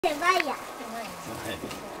狭いや。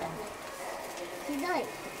ひどい。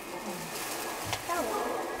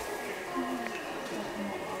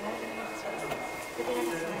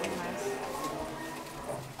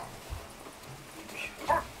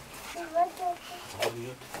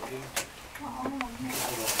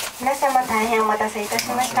皆様大変お待たせいたし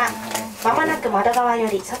ました。まもなく窓側よ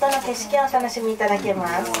り外の景色をお楽しみいただけま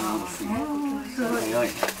す。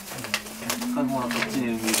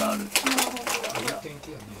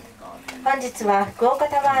本日は福岡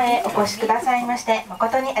タワーへお越しくださいまして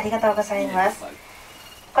誠にありがとうございます。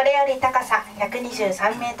これより高さ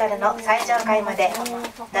123メートルの最上階まで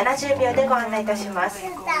70秒でご案内いたします。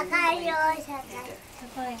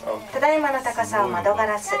ただいまの高さを窓ガ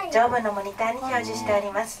ラス上部のモニターに表示してお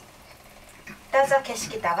ります。どうぞ景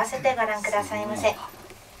色と合わせてご覧くださいませ。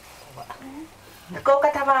福岡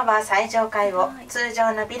タワーは最上階を通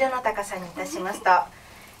常のビルの高さにいたしますと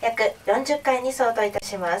約40階に相当いた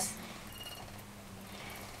します。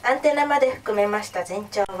アンテナまで含めました全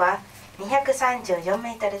長は234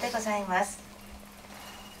メートルでございます。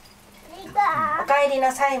お帰り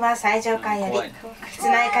の際は最上階より室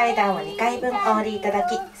内階段を2階分お降りいただ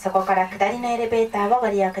き、そこから下りのエレベーターをご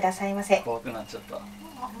利用くださいませ。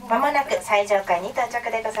まもなく最上階に到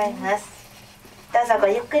着でございます。どうぞご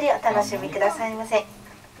ゆっくりお楽しみくださいませ。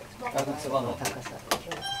お待たせ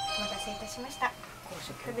いたしました。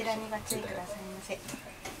扉にご注意くださいませ。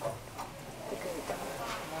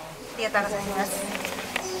ありがとうございます。